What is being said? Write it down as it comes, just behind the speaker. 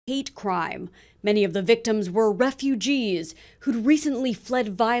hate crime. Many of the victims were refugees who'd recently fled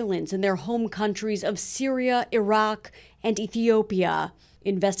violence in their home countries of Syria, Iraq, and Ethiopia.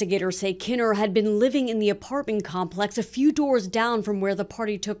 Investigators say Kinner had been living in the apartment complex a few doors down from where the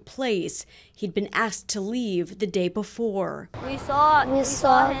party took place. He'd been asked to leave the day before. We saw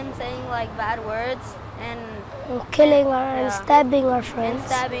him saying like bad words and killing and stabbing our friends. And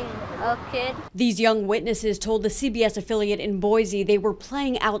stabbing a kid. These young witnesses told the CBS affiliate in Boise they were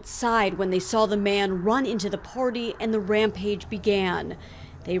playing outside when they saw the man run into the party and the rampage began.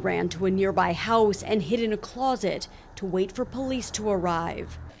 They ran to a nearby house and hid in a closet to wait for police to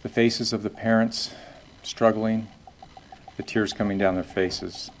arrive. The faces of the parents struggling, the tears coming down their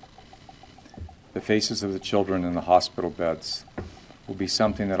faces, the faces of the children in the hospital beds will be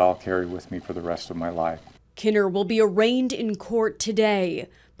something that I'll carry with me for the rest of my life. Kinner will be arraigned in court today.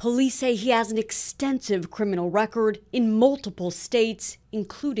 Police say he has an extensive criminal record in multiple states,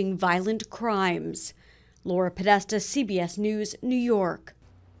 including violent crimes. Laura Podesta, CBS News, New York.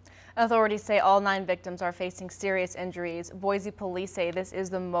 Authorities say all 9 victims are facing serious injuries. Boise police say this is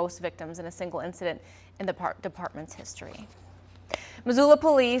the most victims in a single incident in the department's history. Missoula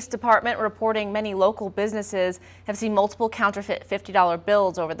Police Department reporting many local businesses have seen multiple counterfeit $50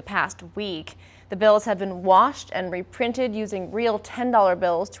 bills over the past week. The bills have been washed and reprinted using real $10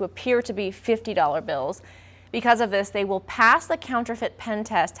 bills to appear to be $50 bills. Because of this, they will pass the counterfeit pen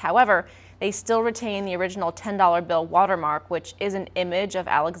test. However, they still retain the original $10 bill watermark, which is an image of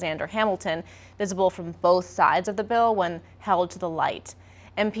Alexander Hamilton, visible from both sides of the bill when held to the light.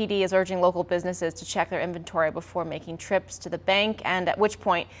 MPD is urging local businesses to check their inventory before making trips to the bank, and at which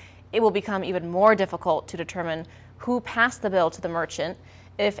point it will become even more difficult to determine who passed the bill to the merchant.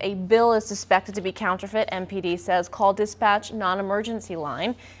 If a bill is suspected to be counterfeit, MPD says call dispatch non-emergency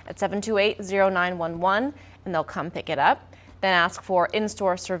line at 728-0911 and they'll come pick it up. Then ask for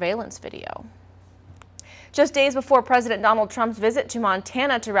in-store surveillance video. Just days before President Donald Trump's visit to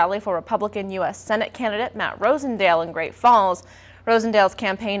Montana to rally for Republican U.S. Senate candidate Matt Rosendale in Great Falls, Rosendale's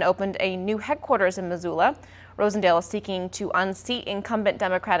campaign opened a new headquarters in Missoula. Rosendale is seeking to unseat incumbent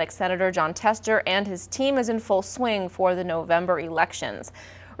Democratic Senator Jon Tester, and his team is in full swing for the November elections.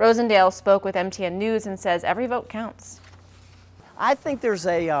 Rosendale spoke with MTN News and says every vote counts. I think there's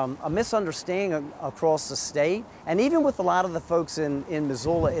a misunderstanding across the state, and even with a lot of the folks in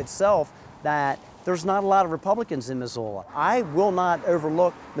Missoula itself, that there's not a lot of Republicans in Missoula. I will not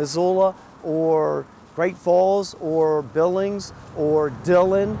overlook Missoula or Great Falls or Billings or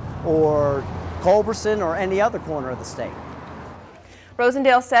Dillon or Culberson or any other corner of the state.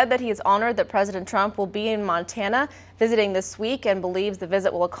 Rosendale said that he is honored that President Trump will be in Montana visiting this week and believes the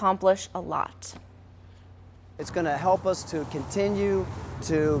visit will accomplish a lot. It's going to help us to continue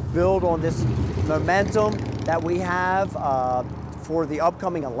to build on this momentum that we have for the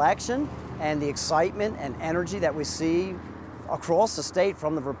upcoming election and the excitement and energy that we see across the state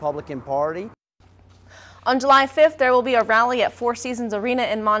from the Republican Party. On July 5th, there will be a rally at Four Seasons Arena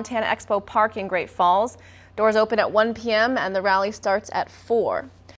in Montana Expo Park in Great Falls. Doors open at 1 p.m. and the rally starts at 4.